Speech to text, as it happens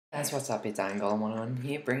Guys, what's up? It's Golem1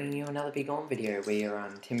 here, bringing you another Begone video. We are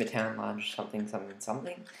on Timbertown, large something.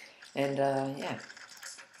 And, yeah.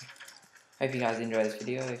 Hope you guys enjoy this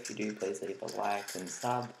video. If you do, please leave a like and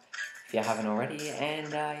sub if you haven't already.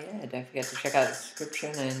 And, yeah, don't forget to check out the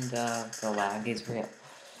description, and, the lag is real.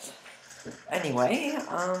 Anyway,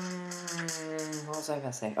 what was I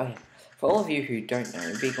about to say? Oh, yeah. For all of you who don't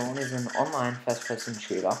know, Begone is an online first-person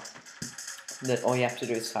shooter that all you have to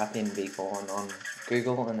do is type in Begone on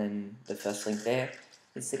Google, and then the first link there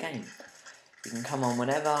is the game. You can come on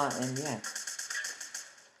whenever, and yeah.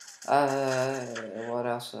 What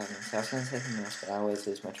else was I going to say? I was going to say something else, but I always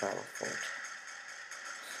lose my trail of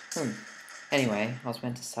thought. Anyway, I was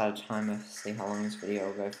meant to start a timer to see how long this video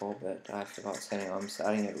will go for, but I forgot, so I'm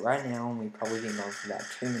starting it right now, and we've probably been on for about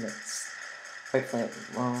 2 minutes. Hopefully,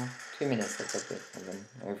 well, 2 minutes, that's a bit of an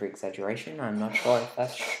over-exaggeration. I'm not sure if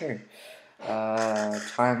that's true.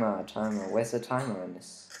 Timer, where's the timer on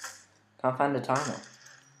this? Can't find the timer.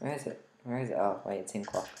 Where is it? Oh, wait, it's in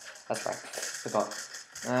clock. That's right, forgot.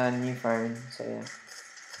 New phone, so yeah.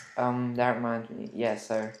 That reminds me, yeah,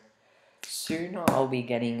 so soon I'll be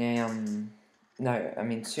getting a,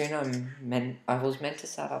 soon I was meant to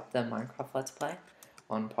start up the Minecraft Let's Play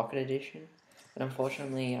on Pocket Edition, but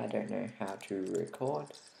unfortunately I don't know how to record.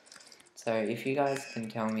 So if you guys can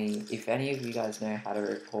tell me, if any of you guys know how to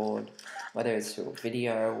record, whether it's through a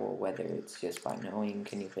video or whether it's just by knowing,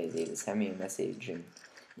 can you please either send me a message and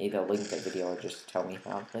either link the video or just tell me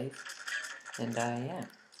how, please. And yeah.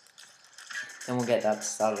 Then we'll get that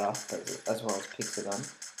started off as well as Pixagon.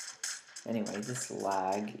 Anyway, this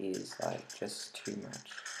lag is like just too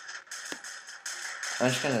much.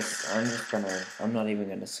 I'm not even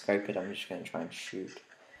gonna scope it, I'm just gonna try and shoot.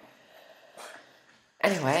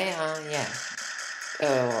 Anyway, yeah.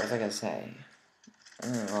 What was I gonna say?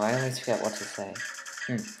 I always forget what to say.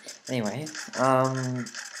 Anyway,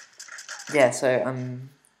 yeah, so I'm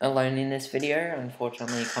alone in this video.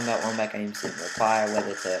 Unfortunately, Combat Wombat Games didn't require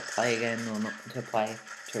whether to play again or not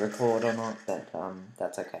to record or not, but,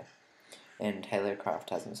 that's okay. And HaloCraft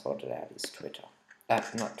hasn't sorted out his Twitter.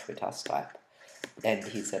 Not Twitter, Skype. And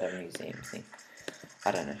he said a museum thing.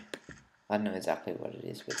 I don't know exactly what it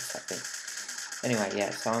is with something. Anyway, yeah,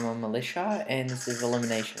 so I'm on Militia, and this is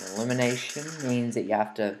Elimination. Elimination means that you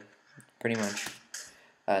have to pretty much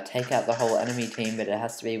take out the whole enemy team, but it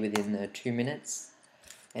has to be within the 2 minutes.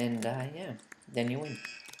 And, yeah, then you win.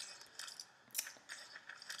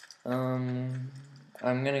 I'm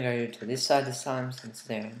gonna go to this side this time, since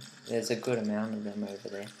there's a good amount of them over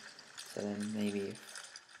there. So then maybe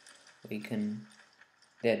we can...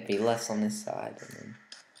 there'd be less on this side, and then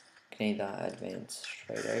we can either advance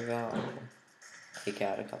straight over, or pick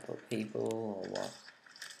out a couple of people, or what.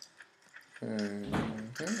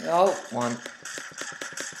 Oh, one.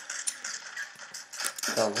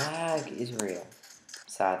 The lag is real.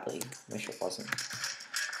 Sadly, wish it wasn't.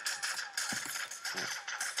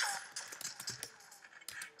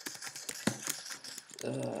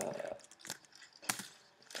 No,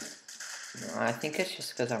 I think it's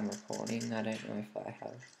just because I'm recording. I don't know if I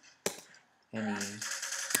have any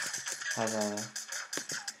other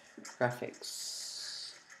graphics.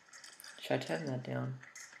 Should I turn that down?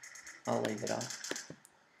 I'll leave it up.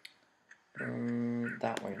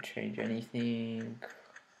 That won't change anything.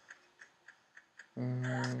 I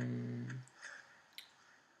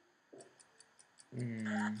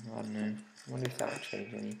don't know. I wonder if that would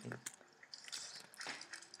change anything.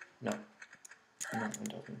 No, it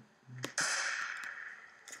doesn't.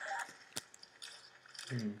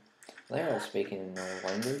 They are speaking in another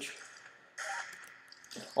language.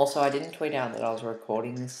 Also, I didn't tweet out that I was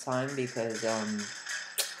recording this time because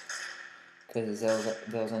there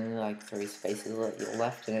was only like 3 spaces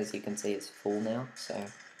left, and as you can see, it's full now, so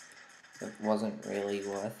it wasn't really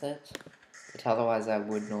worth it. But otherwise, I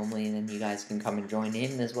would normally, and then you guys can come and join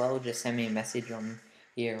in as well. Just send me a message on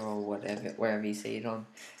here or whatever, wherever you see it on.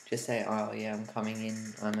 Just say, oh yeah, I'm coming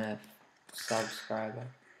in, I'm a subscriber.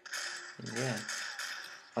 And yeah,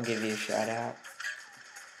 I'll give you a shout out.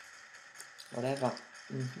 Whatever.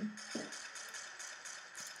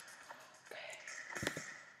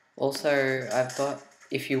 Also, I've got,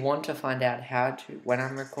 if you want to find out how to, when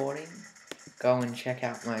I'm recording, go and check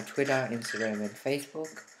out my Twitter, Instagram, and Facebook.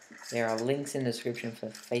 There are links in the description for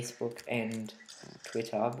Facebook and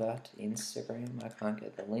Twitter, but Instagram I can't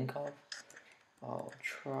get the link of. I'll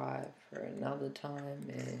try for another time,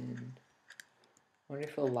 and I wonder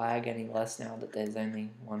if it'll lag any less now that there's only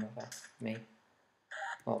one of me.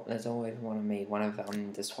 Well, there's always one of me, one of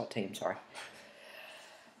the SWAT team, sorry.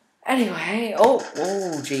 Anyway, oh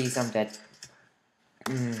jeez, I'm dead.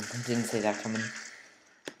 Didn't see that coming.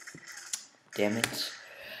 Damn it.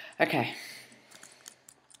 Okay.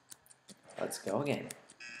 Let's go again.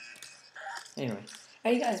 Anyway,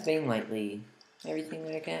 how you guys been lately? Everything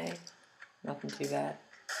okay? Nothing too bad?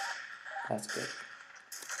 That's good.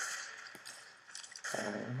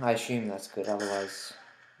 I assume that's good, otherwise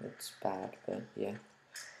it's bad, but yeah.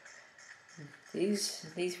 These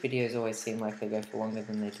videos always seem like they go for longer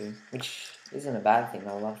than they do, which isn't a bad thing.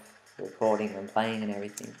 I love recording and playing and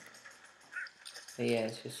everything. But yeah,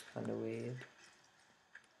 it's just kind of weird.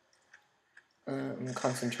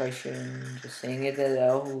 Concentration, just seeing it.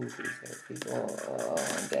 Oh, these are people. Oh,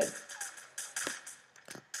 I'm dead.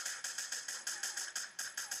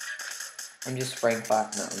 I'm just spraying fire.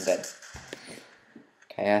 No, I'm dead.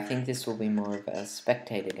 Okay, I think this will be more of a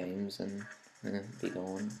spectator games and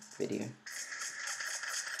Begone video.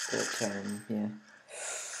 But, yeah.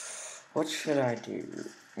 What should I do?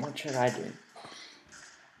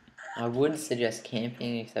 I would suggest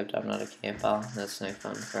camping, except I'm not a camper. That's no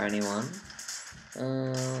fun for anyone.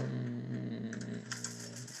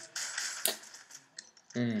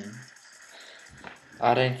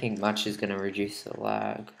 I don't think much is going to reduce the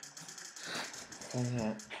lag.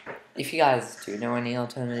 Yeah. If you guys do know any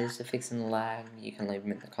alternatives to fixing the lag, you can leave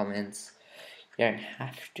them in the comments. You don't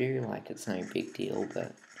have to, like, it's no big deal,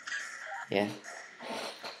 but yeah.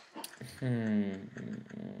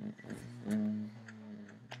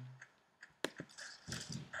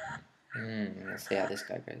 Let's see how this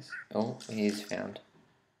guy goes. Oh, he's found.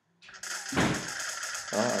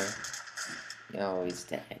 Uh-oh. Oh, he's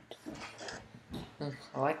dead.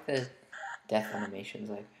 I like the death animations,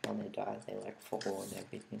 like how they die, they like fall and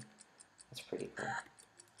everything. That's pretty cool.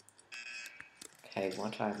 Okay,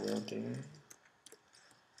 what I will do...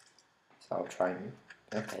 So I'll try and...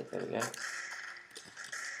 Okay, there we go.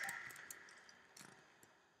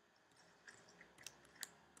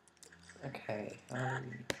 Okay,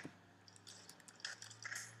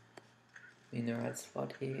 in the right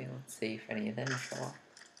spot here. Let's see if any of them show up.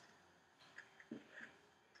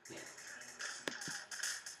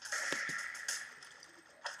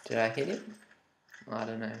 Did I hit him? I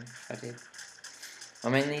don't know if I did.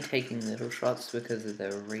 I'm only taking little shots because of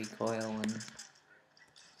the recoil and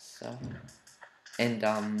stuff. And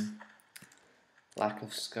lack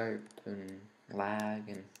of scope and lag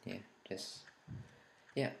and yeah, just...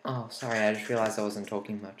 Yeah, oh sorry, I just realised I wasn't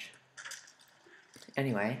talking much.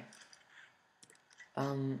 Anyway,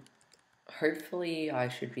 hopefully I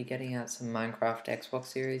should be getting out some Minecraft Xbox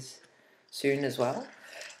series soon as well,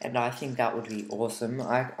 and I think that would be awesome.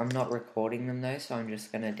 I'm not recording them though, so I'm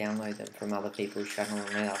just going to download them from other people's channel and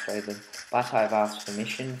then upload them, but I've asked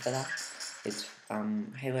permission for that. It's,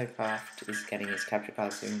 HaloCraft is getting his capture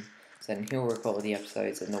card soon, so then he'll record the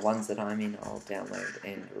episodes, and the ones that I'm in I'll download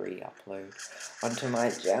and re-upload onto my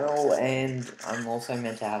channel, and I'm also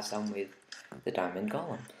meant to have some with the Diamond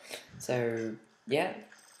Golem. So, yeah,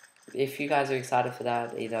 if you guys are excited for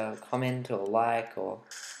that, either comment or like or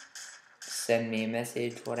send me a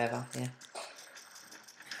message, whatever, yeah.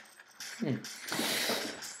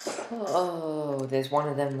 Oh, there's one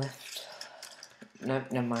of them left.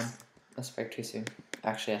 Nope, never mind. I spoke too soon.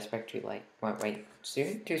 Actually, I spoke too late. Wait,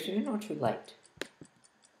 soon? Too soon or too late?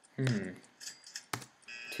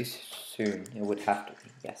 Too soon. It would have to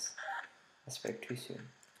be, yes. I spoke too soon.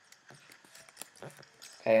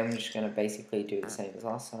 Okay, I'm just going to basically do the same as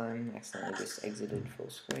last time. Accidentally just exited full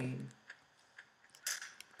screen.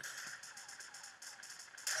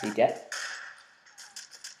 Is he dead?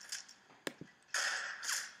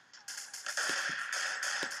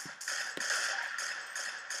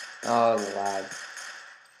 Oh, the lag.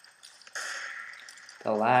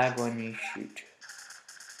 The lag when you shoot.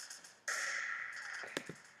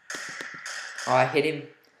 Oh, I hit him.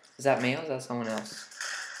 Is that me or is that someone else?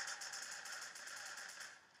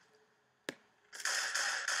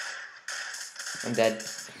 I'm dead.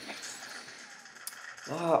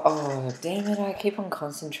 Oh, damn it, I keep on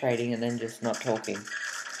concentrating and then just not talking.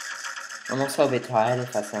 I'm also a bit tired.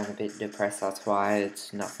 If I sound a bit depressed, that's why.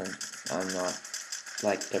 It's nothing. I'm not,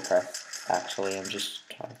 like, depressed, actually. I'm just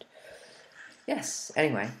tired. Yes,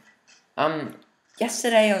 anyway.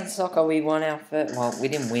 Yesterday on soccer, we won our first... Well, we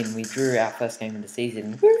didn't win. We drew our first game of the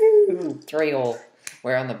season. Woo! 3-3.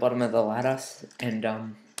 We're on the bottom of the ladder,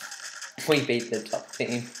 and, we beat the top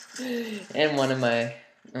team. And one of my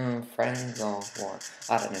friends, or what,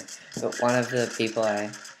 I don't know, but one of the people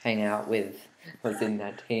I hang out with was in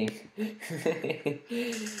that team.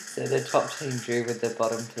 So the top team drew with the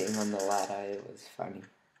bottom team on the ladder. It was funny,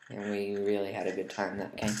 and we really had a good time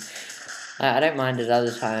that game. I don't mind it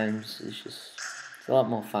other times. It's a lot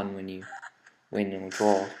more fun when you win and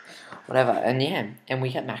draw, whatever. And yeah, and we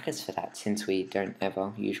get Maccas for that since we don't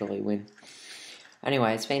ever usually win.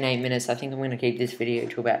 Anyway, it's been 8 minutes. I think I'm going to keep this video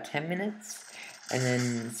to about 10 minutes. And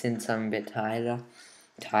then, since I'm a bit tireder,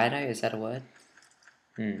 is that a word?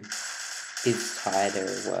 Is tireder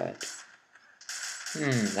a word?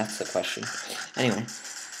 That's the question. Anyway,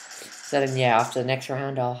 so then, yeah, after the next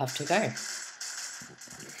round, I'll have to go.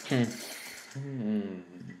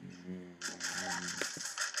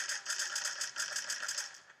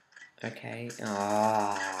 Okay.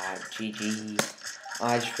 GG. Oh,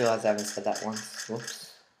 I just realised I haven't said that once.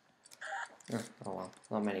 Whoops. Oh well,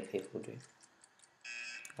 not many people do.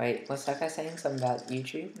 Wait, what's that guy saying? Something about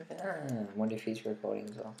YouTube? I wonder if he's recording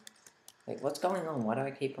as well. Wait, what's going on? Why do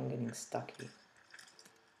I keep on getting stuck here?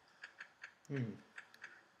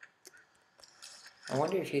 I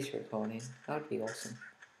wonder if he's recording. That would be awesome.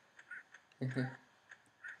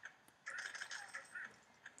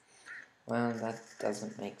 Well, that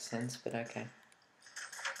doesn't make sense, but okay.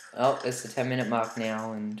 Oh, it's the 10-minute mark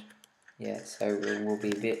now, and yeah, so we'll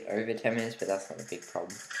be a bit over 10 minutes, but that's not a big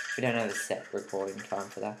problem. We don't have a set recording time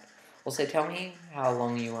for that. Also, tell me how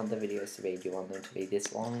long you want the videos to be. Do you want them to be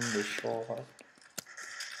this long, this short?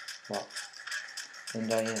 What? And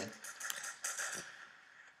yeah.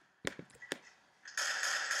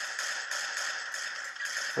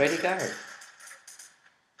 Where'd he go?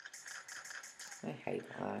 I hate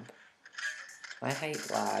lag. I hate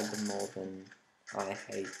lag more than I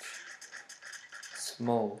hate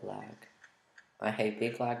small lag. I hate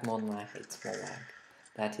big lag more than I hate small lag.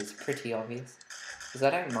 That is pretty obvious. Because I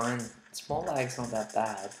don't mind. Small lag's not that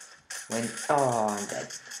bad. Oh, I'm dead.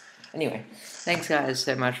 Anyway, thanks guys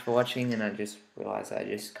so much for watching, and I just realised I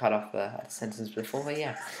just cut off the sentence before, but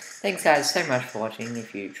yeah. Thanks guys so much for watching.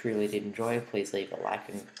 If you truly did enjoy, please leave a like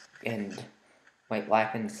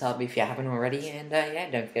like and sub if you haven't already, and yeah,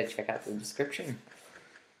 don't forget to check out the description.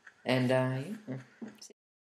 And yeah, see